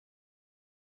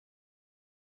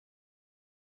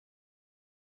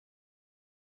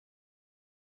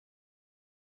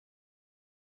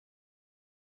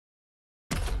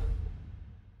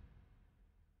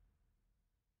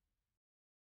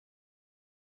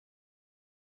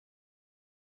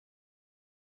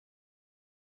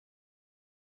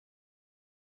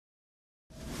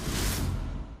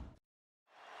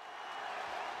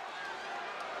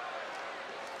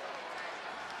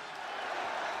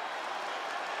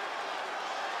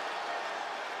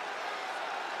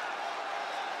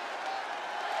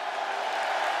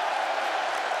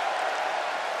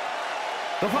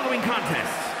The following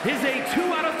contest is a 2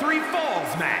 out of 3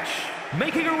 falls match.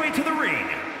 Making her way to the ring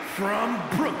from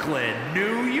Brooklyn,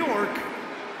 New York,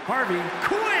 Harvey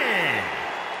Quinn.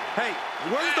 Hey,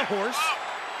 where's the horse?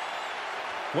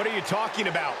 What are you talking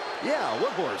about? Yeah,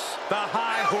 what horse? The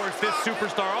high horse this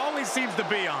superstar always seems to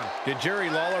be on. Did Jerry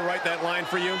Lawler write that line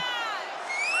for you?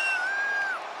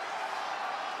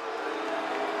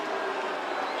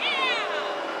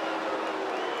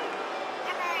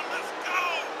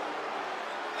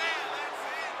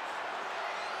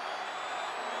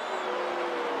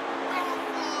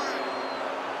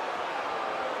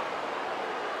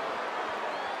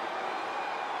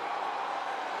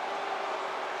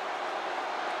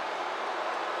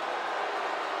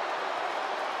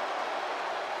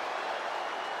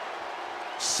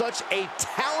 Such a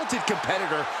talented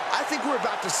competitor. I think we're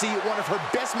about to see one of her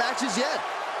best matches yet.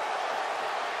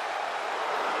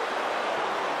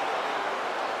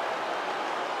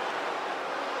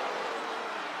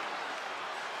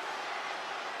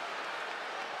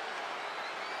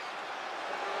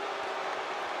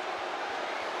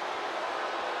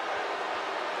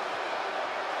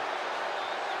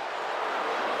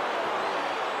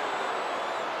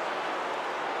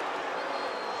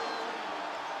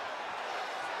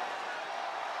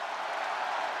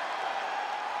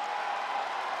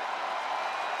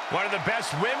 One of the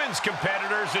best women's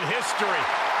competitors in history.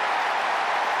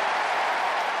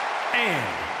 And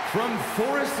from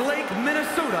Forest Lake,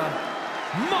 Minnesota,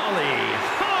 Molly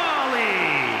Holly.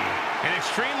 An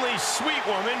extremely sweet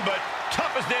woman, but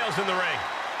tough as nails in the ring.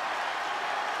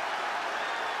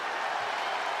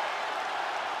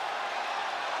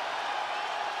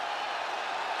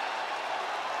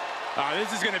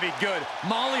 This is going to be good.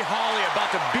 Molly Holly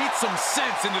about to beat some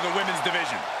sense into the women's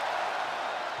division.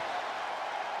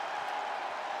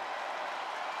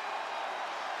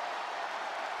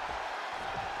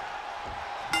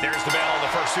 There's the bell.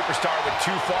 The first superstar with 2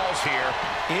 falls here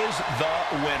is the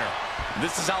winner.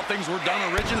 This is how things were done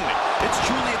originally. It's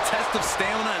truly a test of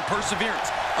stamina and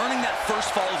perseverance. Earning that first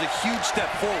fall is a huge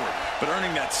step forward, but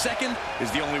earning that second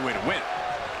is the only way to win.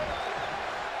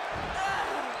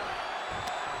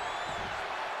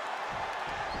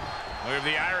 Look at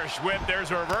the Irish whip.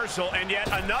 There's a reversal, and yet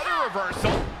another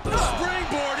reversal. The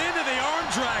springboard into the arm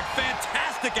drag.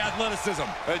 Fantastic athleticism.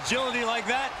 Agility like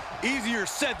that, easier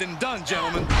said than done,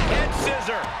 gentlemen. Head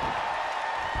scissor.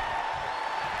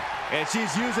 And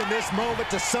she's using this moment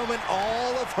to summon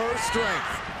all of her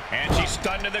strength. And she's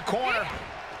stunned in the corner.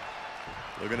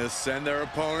 Looking to send their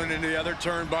opponent into the other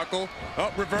turnbuckle.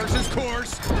 Up, reverses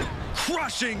course.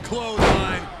 Crushing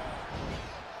clothesline.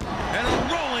 And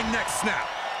a rolling neck snap.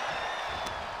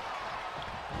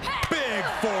 Big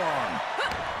forearm.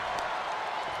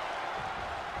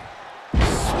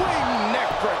 Swing neck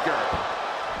breaker.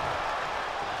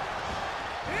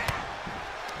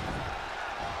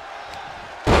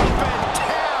 Up and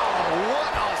down.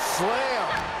 What a slam.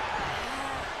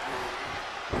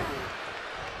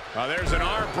 There's an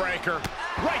arm breaker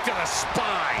right to the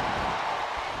spine.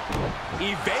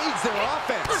 Evades their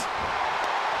offense.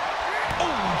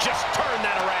 Oh, just turn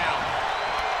that around.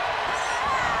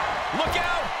 Look out.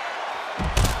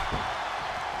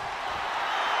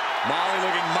 Molly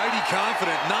looking mighty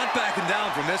confident, not backing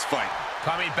down from this fight.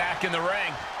 Coming back in the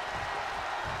ring.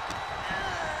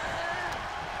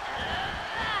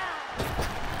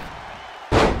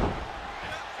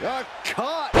 Got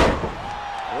caught.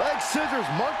 Leg scissors,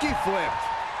 monkey flipped.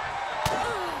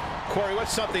 Corey,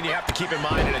 what's something you have to keep in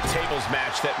mind in a tables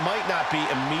match that might not be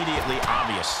immediately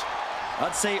obvious?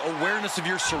 I'd say awareness of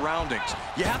your surroundings.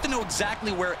 You have to know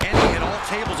exactly where any and all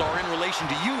tables are in relation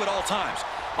to you at all times.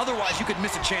 Otherwise, you could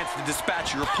miss a chance to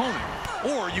dispatch your opponent.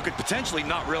 Or you could potentially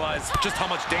not realize just how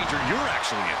much danger you're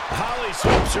actually in. Holly's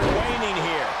hopes are waning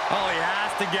here. Oh, he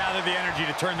has to gather the energy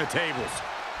to turn the tables.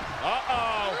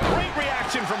 Uh-oh. Great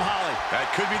reaction from Holly. That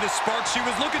could be the spark she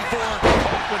was looking for.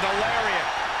 Caught with a lariat.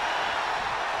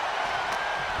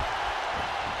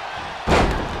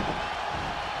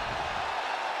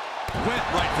 Went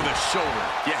right for the shoulder.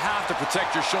 You have to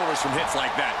protect your shoulders from hits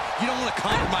like that. You don't want to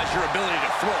compromise your ability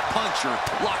to throw a punch or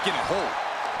lock in a hold.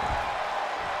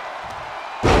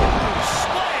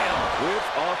 Slam with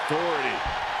authority.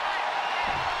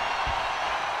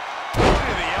 Point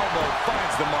of the elbow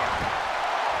finds the mark.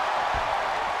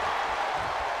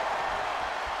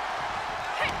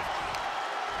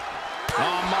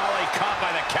 Oh, Molly caught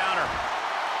by the counter.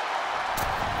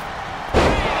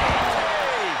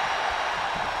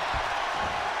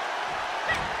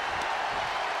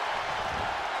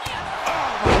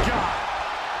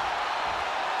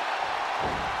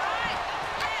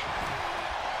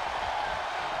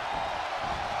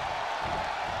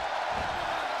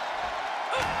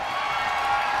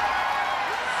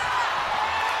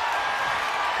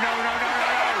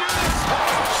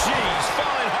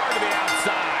 falling hard to the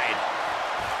outside.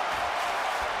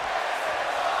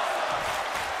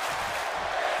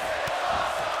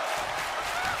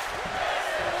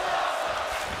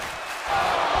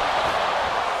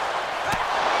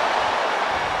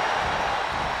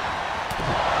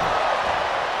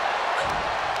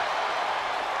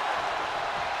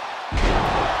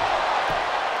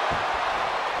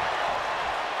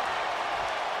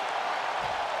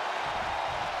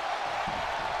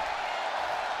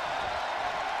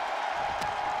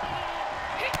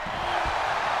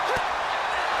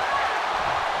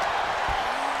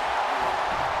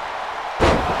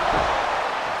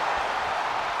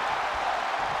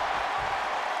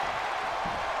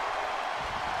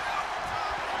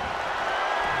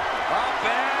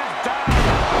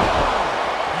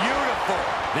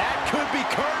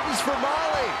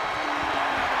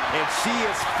 And she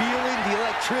is feeling the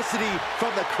electricity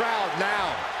from the crowd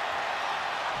now.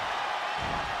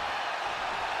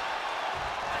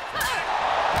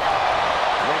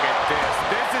 Look at this.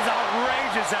 This is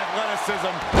outrageous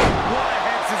athleticism. What a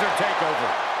head scissor takeover.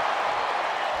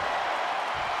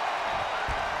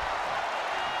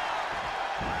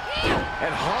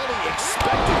 And Harle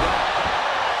expected that.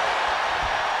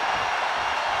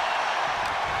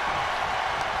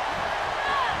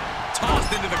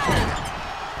 Tossed into the corner.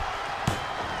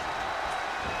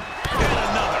 And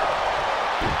another.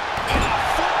 And a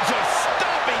foot just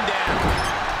stomping down.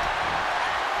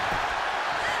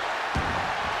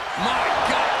 My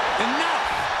God, enough.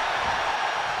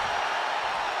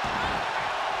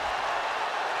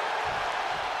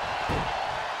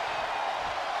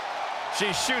 She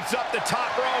shoots up the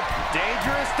top rope.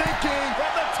 Dangerous thinking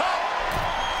from the top.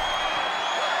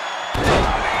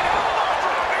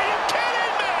 Are you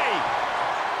kidding me?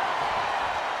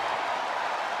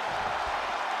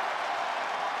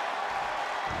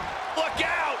 Look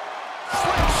out!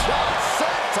 Slingshot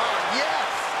senton, yes!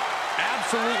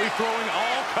 Absolutely throwing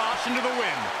all caution to the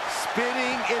wind.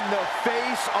 Spinning in the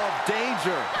face of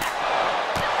danger.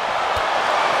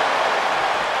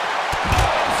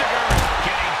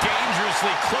 Getting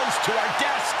dangerously close to our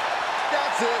desk.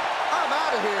 That's it. I'm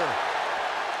out of here.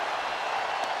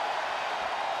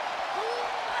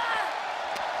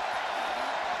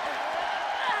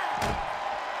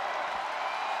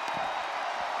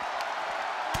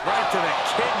 Right to the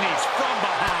kidneys from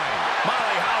behind.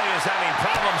 Molly Holly is having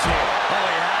problems here.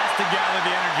 Holly has to gather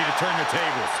the energy to turn the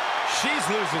tables. She's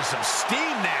losing some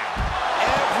steam now.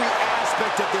 Every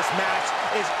aspect of this match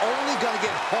is only going to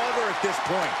get harder at this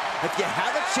point. If you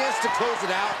have a chance to close it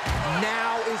out,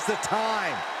 now is the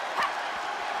time.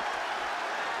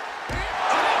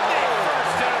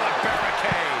 First into the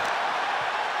barricade.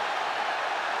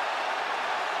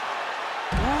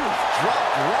 Ooh,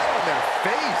 dropped right on their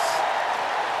face.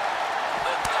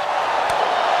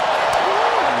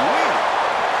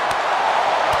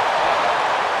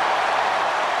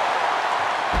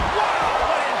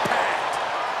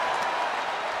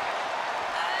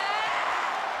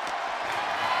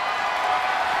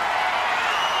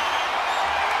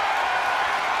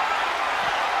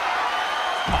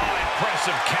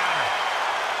 Impressive counter.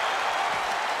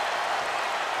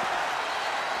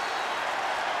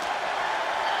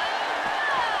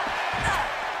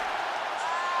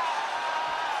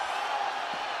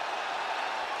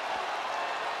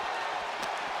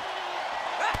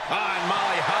 And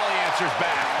Molly Holly answers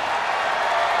back.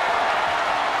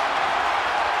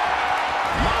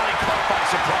 Molly caught by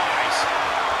surprise.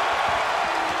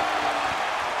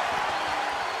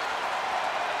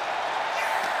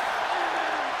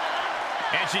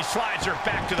 And she slides her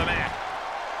back to the mat.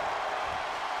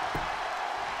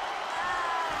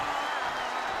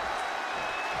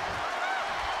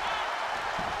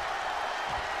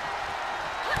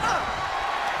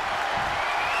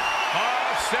 Oh,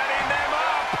 setting them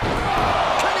up.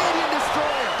 Canadian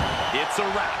Destroyer. It's a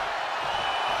wrap.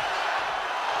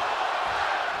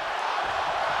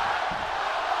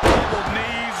 Double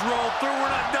knees roll through. We're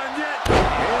not done yet.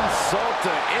 Insult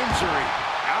to injury.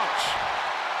 Ouch.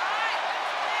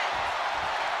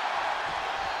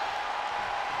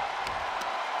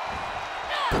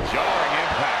 Jarring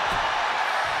impact.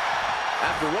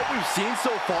 After what we've seen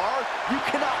so far, you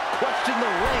cannot question the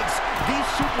lengths these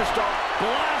superstars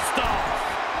Blast off.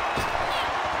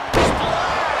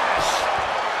 splash.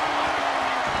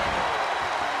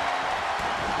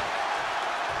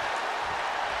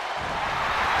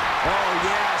 Oh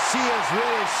yeah, she is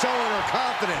really showing her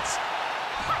confidence.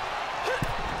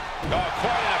 Oh,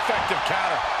 quite an effective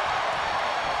counter.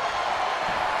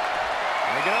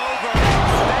 Take it over.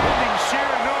 Standing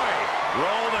Shiranui.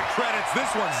 Roll the credits.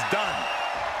 This one's done.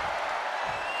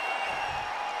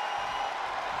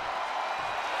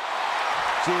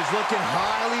 She's looking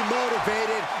highly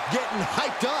motivated, getting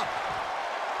hyped up.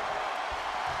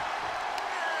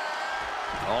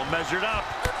 All measured up.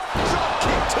 Drop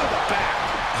kick to the back.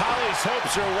 Holly's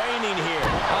hopes are waning here.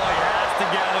 Holly has to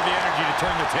gather the energy to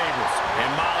turn the tables. And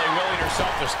Molly willing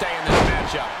herself to stay in this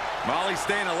matchup. Molly's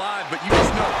staying alive, but you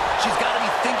just know she's got to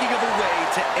be thinking of a way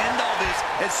to end all this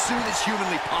as soon as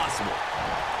humanly possible.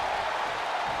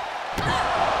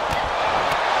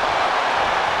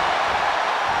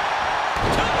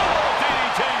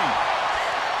 DDT.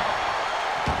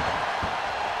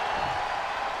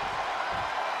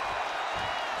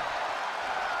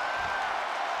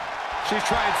 She's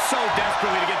trying so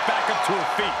desperately to get back up to her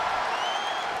feet.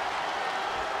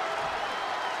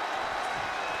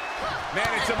 Man,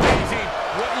 it's amazing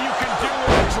what you can do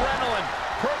with adrenaline.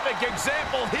 Perfect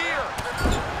example here.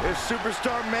 This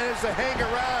superstar managed to hang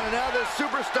around, and now this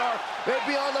superstar may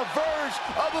be on the verge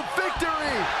of a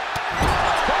victory.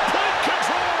 Complete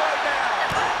control right now.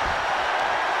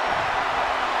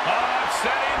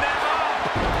 Setting them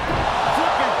up.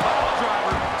 Flipping power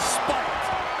driver. Spiked.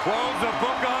 Close the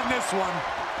book on this one.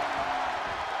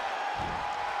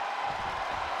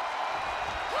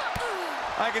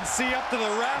 I can see up to the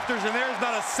rafters, and there's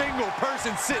not a single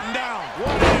person sitting down.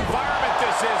 What an environment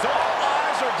this is. All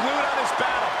eyes are glued on this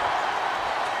battle.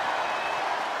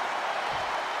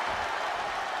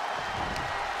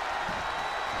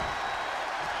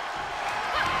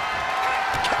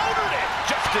 Countered it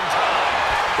just in time.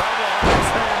 Double axe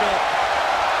handle.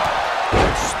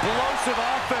 Explosive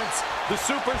offense. The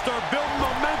superstar building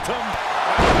momentum.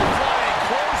 Flying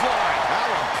clothesline. How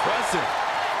impressive.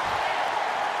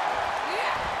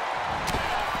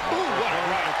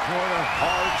 Corner,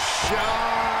 hard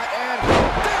shot, and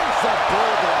there's the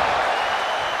bulldog.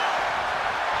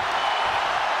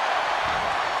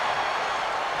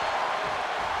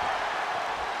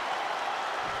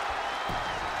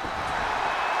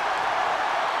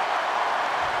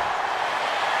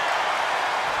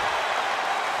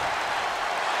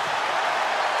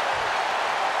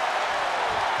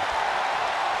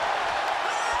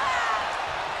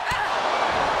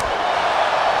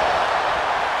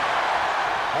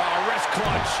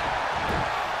 Clutch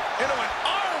into an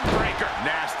arm breaker.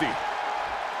 Nasty.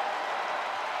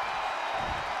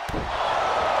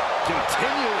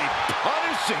 Continually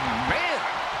punishing, man.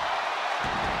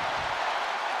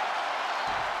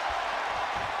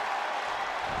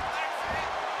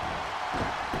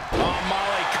 Oh,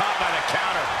 Molly caught by the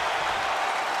counter.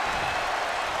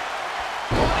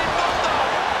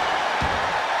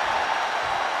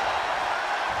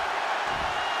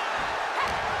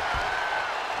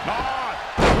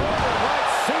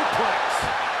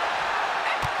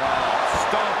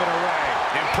 Stomping away.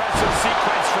 Impressive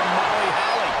sequence from Molly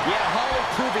Holly. Yeah, Harle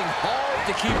proving hard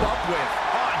to keep up with.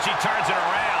 Oh, and she turns it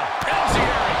around.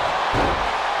 Enziguri.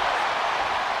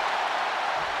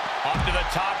 Up to the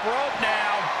top rope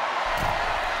now.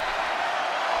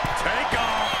 Take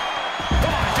off.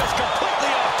 Oh, just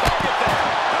completely off target there.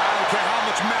 I don't care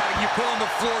how much matting you put on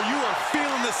the floor, you are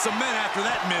feeling the cement after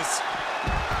that miss.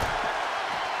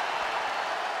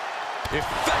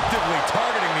 Effectively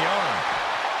targeting the arm.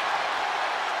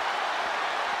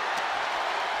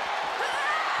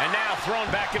 And now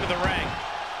thrown back into the ring.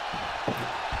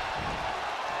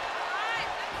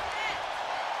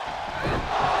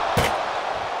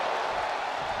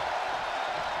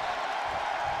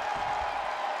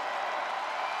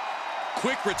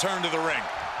 Quick return to the ring.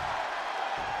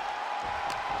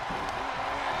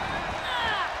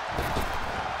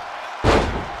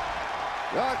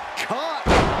 Got caught.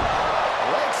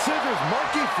 Leg scissors,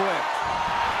 monkey flip.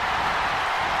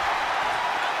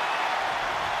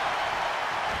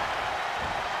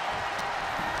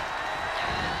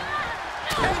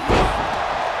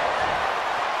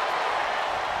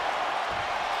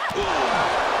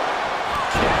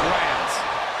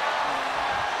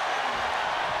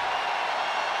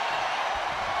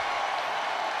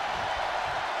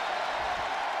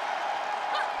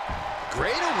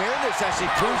 Great awareness as she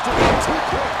proves to be too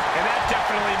quick. And that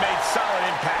definitely made solid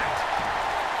impact.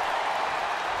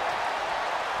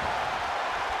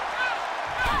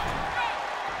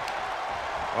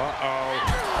 Uh-oh.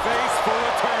 Face full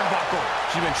of turnbuckle.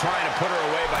 She's been trying to put her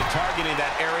away by targeting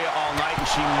that area all night, and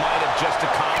she might have just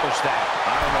accomplished that.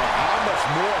 I don't know how much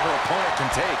more her opponent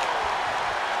can take.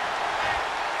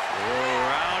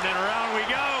 Round and round we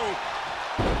go.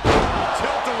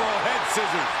 Tilt-a-whirl head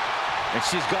scissors. And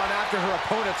she's gone after her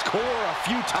opponent's core a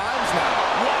few times now.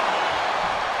 Wow.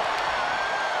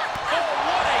 Oh,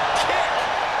 what a kick!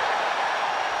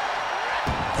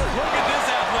 Look at this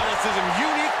athleticism.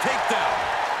 Unique takedown.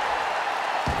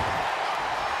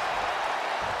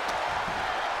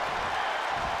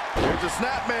 There's a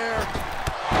snapmare.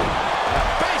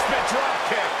 Basement drop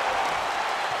kick.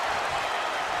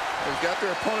 They've got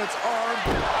their opponent's arm.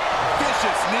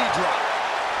 Vicious knee drop.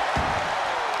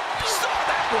 Saw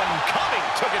that one coming.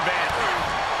 Took advantage.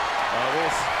 Oh,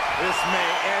 this may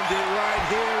end it right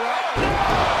here.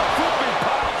 Flipping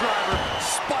pile driver.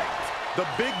 Spiked. The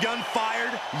big gun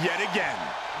fired yet again.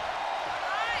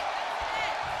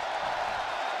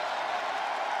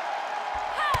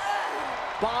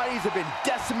 Bodies have been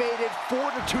decimated,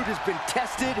 fortitude has been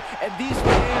tested, and these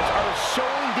fans are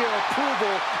showing their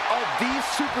approval of these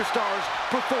superstars'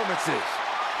 performances.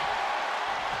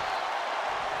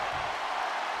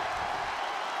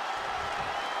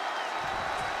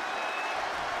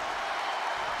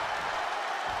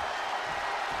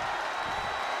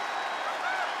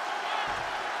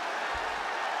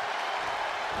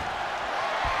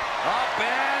 Up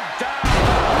and down.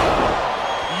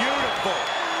 Beautiful.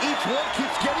 Each one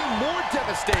keeps getting more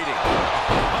devastating.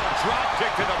 A drop kick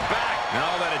to the back. And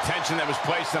all that attention that was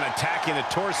placed on attacking the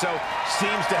torso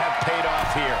seems to have paid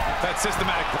off here. That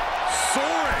systematic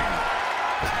soaring.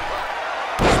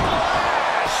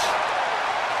 Splash!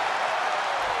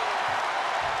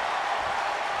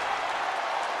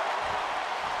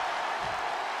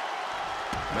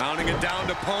 Mounting a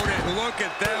downed opponent. Look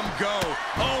at them go.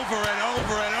 Over and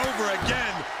over and over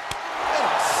again.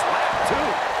 Slap, too.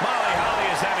 Molly Holly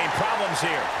is having problems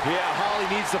here. Yeah, Holly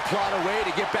needs to plot a way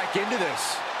to get back into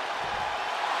this.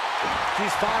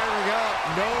 She's firing up,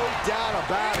 no doubt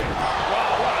about it.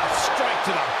 Wow, what a strike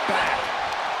to the back.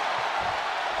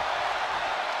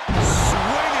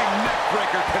 Swinging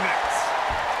neckbreaker connects.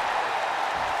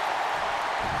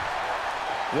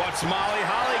 What's Molly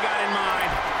Holly got in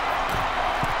mind?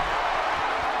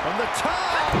 From the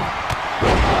top.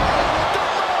 The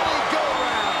Molly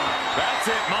go-round. That's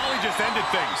it. Molly just ended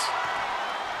things.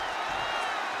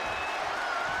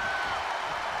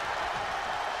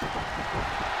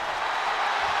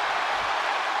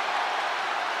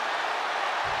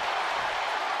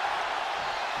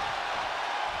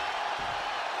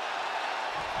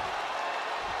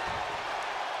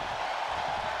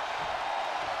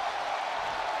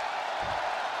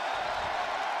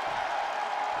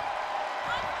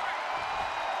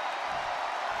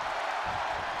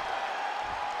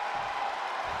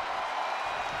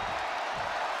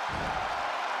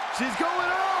 She's going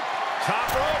up.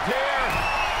 Top rope here.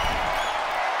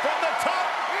 From the top.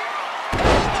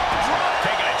 Drop.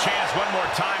 Taking a chance one more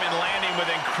time and landing with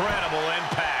incredible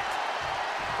impact.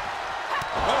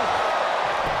 Oh.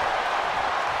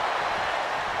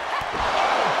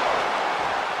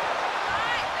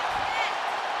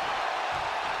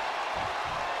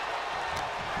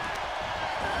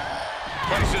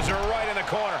 Places her right in the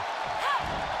corner.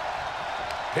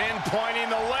 Pinpointing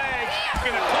the leg.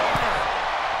 In the corner.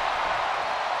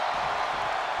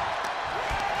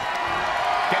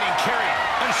 Getting carried.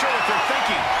 Unsure what they're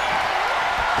thinking.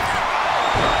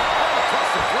 Across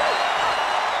the throat.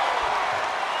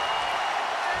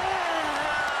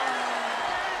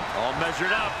 All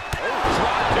measured up. Oh,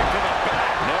 drop kick to the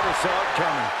back. Never saw it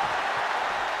coming.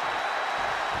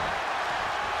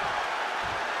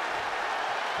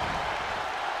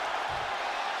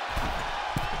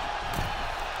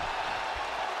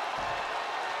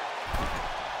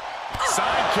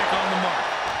 Side kick on the mark.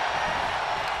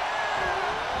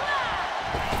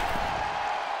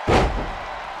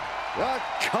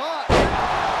 Caught.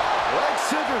 Leg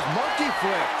scissors, monkey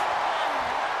flip.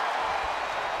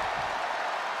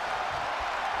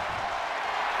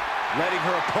 Letting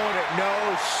her opponent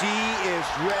know she is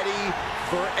ready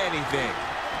for anything.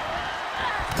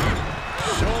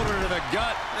 Shoulder to the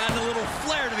gut and a little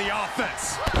flair to the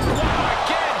offense. Wow,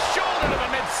 again, shoulder to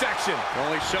the midsection.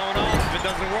 Only showing off if it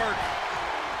doesn't work.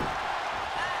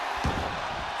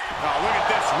 Oh, look at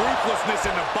this ruthlessness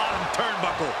in the bottom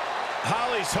turnbuckle.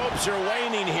 Holly's hopes are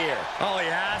waning here. Holly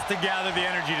has to gather the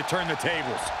energy to turn the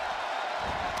tables.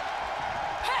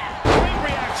 Great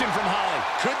reaction from Holly.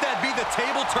 Could that be the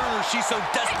table turner she so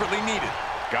desperately needed?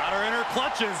 Got her in her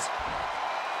clutches.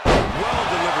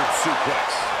 Well-delivered suplex.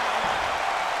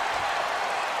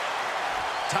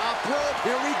 Top rope,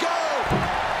 here we go.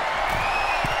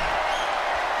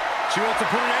 She wants to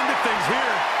put an end to things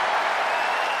here.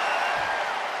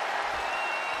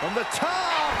 From the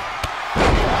top. With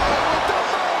the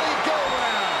Molly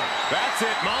go-round. That's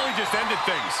it. Molly just ended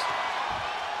things.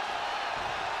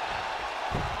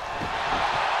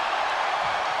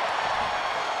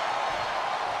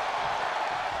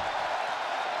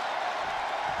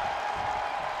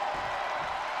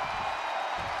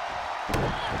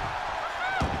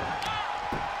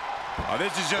 Oh, this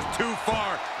this is just too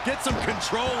far. Get some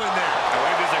control in there.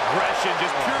 Look at his aggression,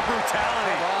 just pure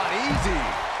brutality. Come on, easy.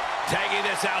 Tagging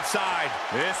this outside.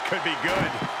 This could be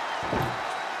good.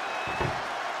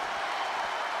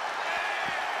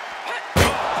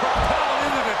 Propelled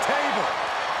into the table.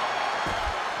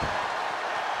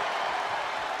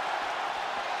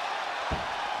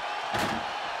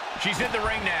 She's in the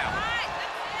ring now.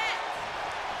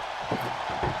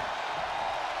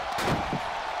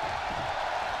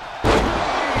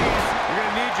 You're going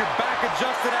to need your back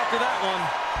adjusted after that one.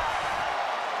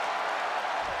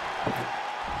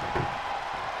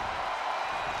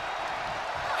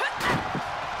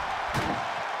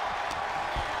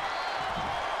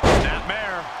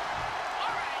 Snapmare.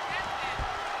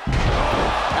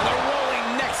 And a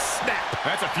rolling neck snap.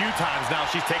 That's a few times now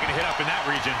she's taken a hit up in that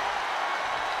region.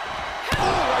 Oh,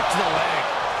 right to the leg.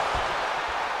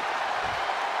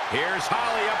 Here's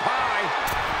Holly up high.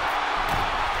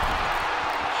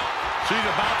 She's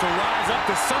about to rise up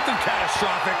to something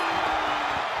catastrophic.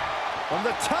 From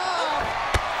the top.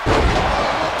 Oh,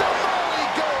 with the Molly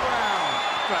go round.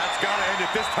 That's got to end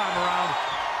it this time around.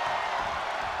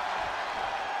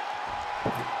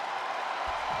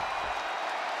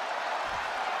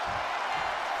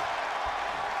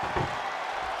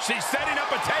 She's setting up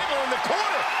a table in the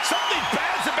corner. Something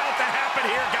bad's about to happen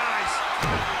here, guys.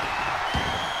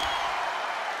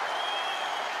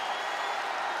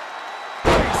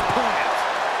 Face plant.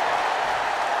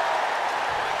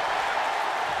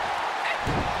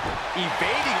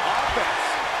 Evading offense.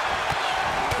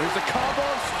 There's a combo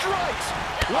of strikes.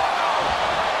 Wow.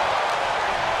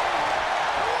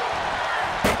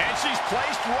 And she's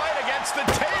placed right against the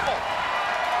table.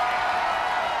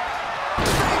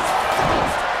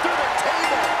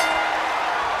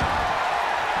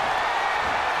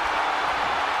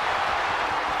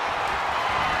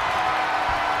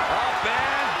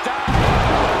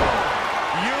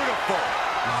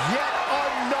 Yet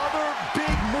another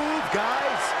big move,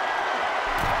 guys.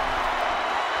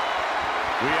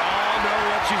 We all know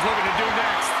what she's looking to do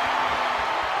next.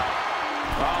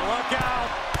 Oh, look out.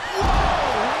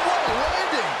 Whoa, what a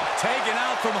landing. Taken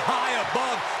out from high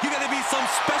above. You got to be some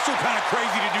special kind of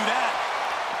crazy to do that.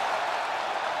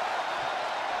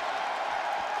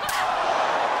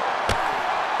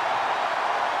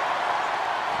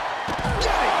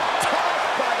 Getting tossed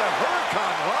by the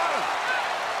Hurricane Rana.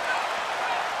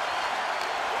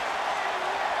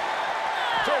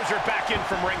 Throws her back in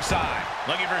from ringside.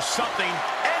 Looking for something,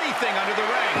 anything under the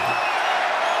ring.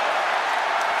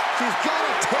 She's got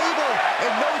a table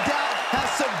and no doubt has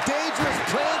some dangerous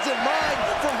plans in mind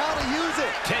for how to use it.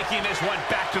 Taking this one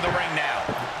back to the ring now.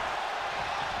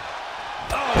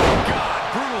 Oh, God.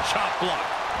 Brutal chop block.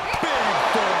 Big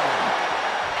form.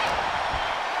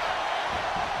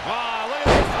 Ah, look at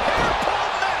this. Hair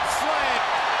pulled that slam.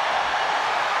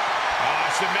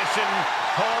 Ah, submission.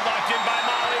 Hold locked in by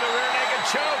Molly, the rear naked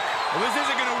choke. Well, this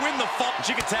isn't going to win the fight.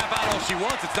 She can tap out all she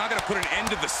wants. It's not going to put an end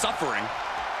to the suffering.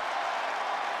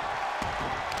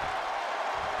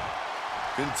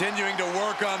 Continuing to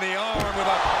work on the arm with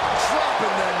a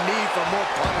Dropping the knee for more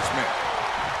punishment.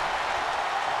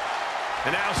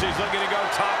 And now she's looking to go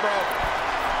top rope.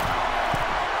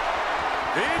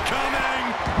 incoming.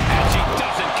 And she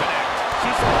doesn't connect.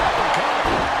 She's flat from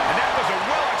cover. And that was a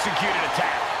well-executed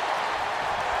attack.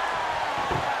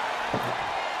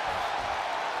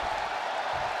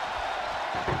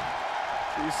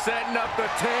 She's setting up the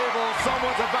table.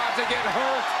 Someone's about to get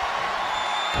hurt.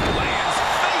 Lands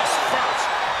face first.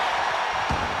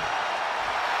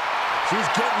 She's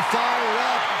getting fired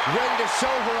up, ready to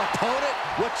show her opponent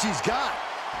what she's got.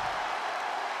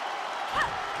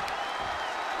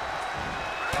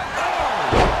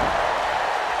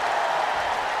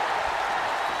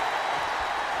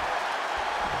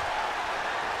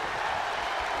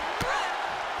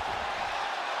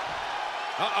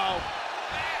 Uh-oh.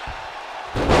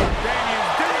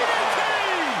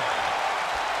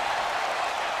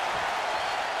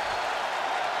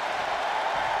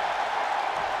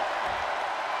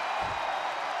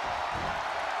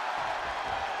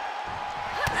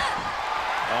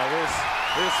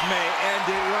 This may end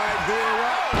it right here.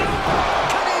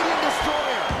 Canadian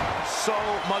Destroyer. So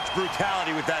much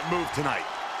brutality with that move tonight.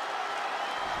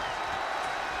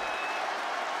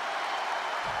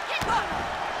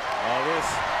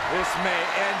 This may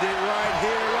end it right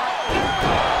here.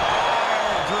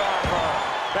 Driver.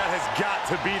 That has got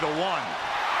to be the one.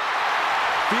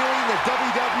 Feeling the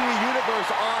WWE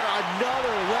Universe on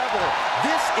another level.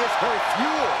 This is her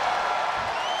fuel.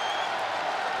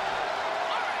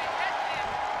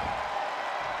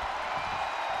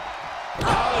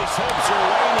 Holly's hopes are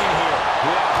waning here.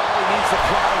 Yeah, Holly needs to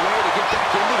find a way to get back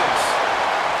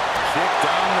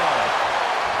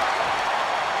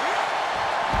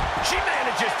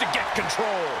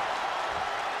control.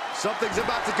 Something's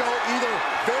about to go either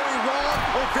very wrong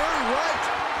or very right.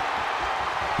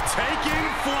 Taking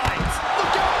flight.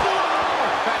 Look out below!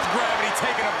 That's gravity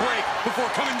taking a break before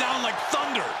coming down like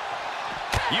thunder.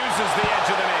 Uses the edge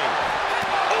of the knee.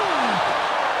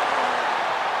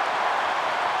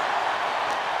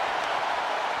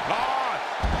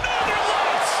 Northern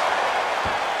Lights!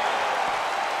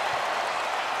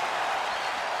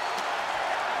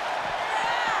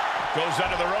 Goes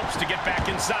under the ropes to get back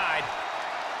inside.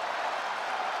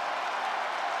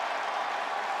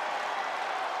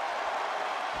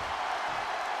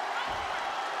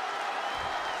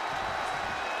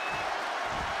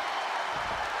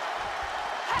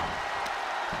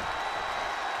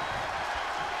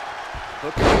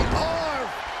 Look at the arm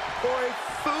for a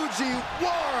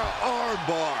Fujiwara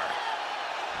armbar.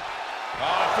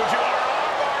 Fujiwara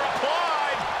armbar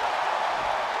applied.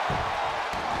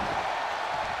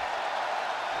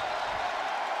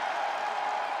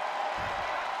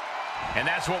 And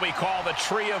that's what we call the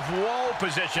tree of woe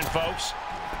position, folks.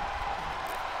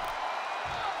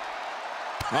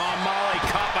 Oh, Molly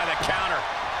caught by the counter.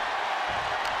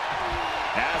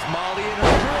 Has Molly in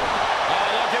her grip. Oh,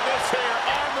 look at this here.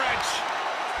 Arm wrench.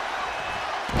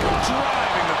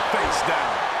 Driving the face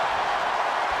down.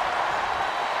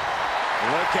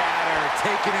 Look at her,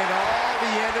 taking in all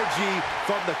the energy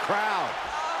from the crowd.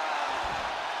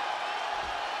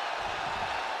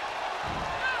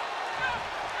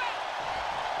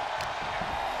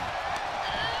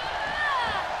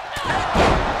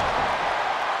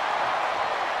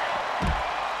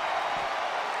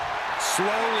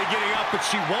 Slowly getting up, but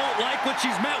she won't like what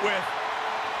she's met with.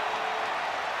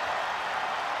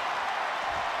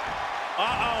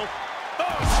 Uh-oh.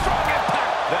 Oh, strong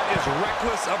impact. That is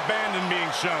reckless abandon being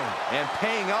shown. And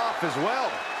paying off as well.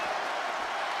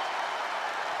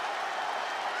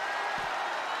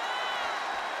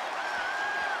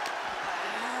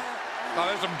 Oh,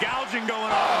 there's some gouging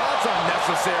going on. That's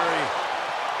unnecessary.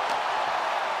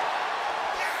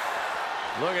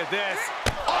 Look at this.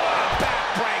 Oh,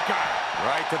 backbreaker.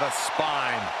 Right to the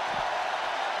spine.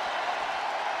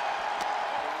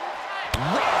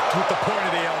 Rocked with the point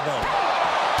of the elbow.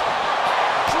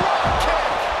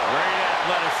 Great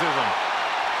athleticism.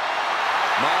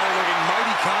 Molly looking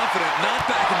mighty confident, not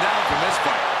backing down from this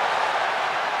fight.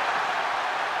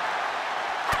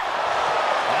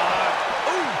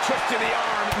 Twist to the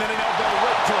arm, and then an elbow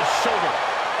right to his shoulder.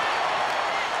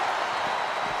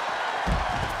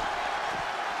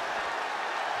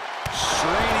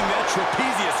 Straining that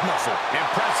trapezius muscle.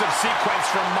 Impressive sequence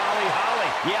from Molly Holly.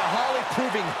 Yeah, Holly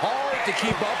proving hard to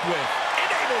keep up with.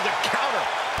 Able to counter.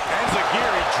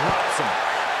 Enziguri drops him.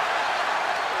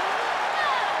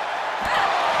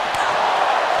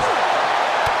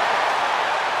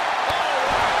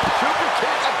 Super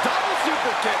kick, a double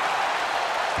super kick.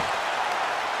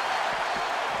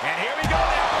 And here we go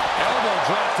now. Elbow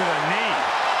drop to the knee.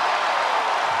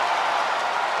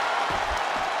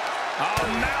 Oh,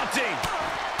 mounting.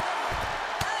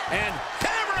 And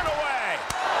hammering away.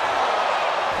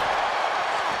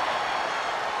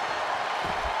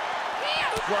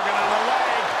 Working on the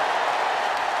leg.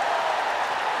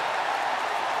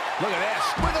 Look at this.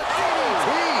 With a DDT.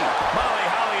 Molly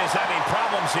Holly is having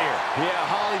problems here. Yeah,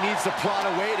 Holly needs to plot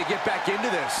a way to get back into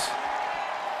this.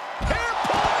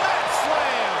 Hairpin mat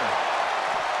slam.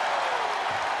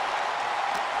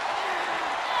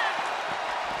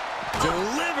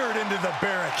 Delivered into the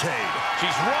barricade.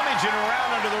 She's rummaging around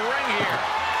under the ring here.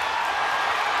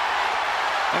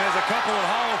 And as a couple of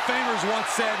Hall of Famers once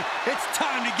said, it's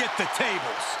time to get the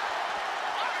tables.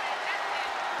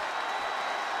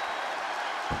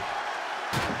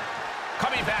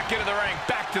 Coming back into the ring,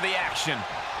 back to the action.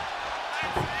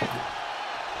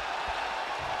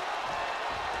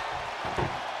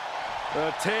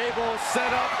 The table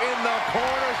set up in the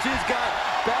corner. She's got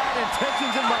bad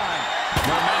intentions in mind.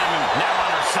 Momentum now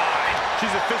on her side.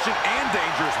 She's efficient and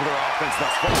dangerous with her offense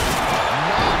thus far.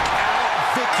 Knockout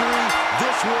victory.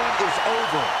 This one is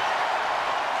over.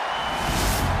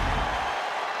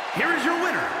 Here is your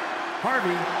winner,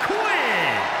 Harvey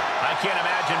Quinn. I can't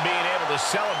imagine being able to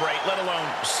celebrate, let alone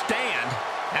stand,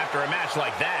 after a match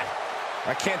like that.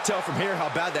 I can't tell from here how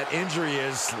bad that injury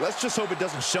is. Let's just hope it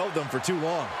doesn't show them for too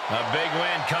long. A big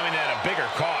win coming at a bigger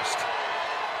cost.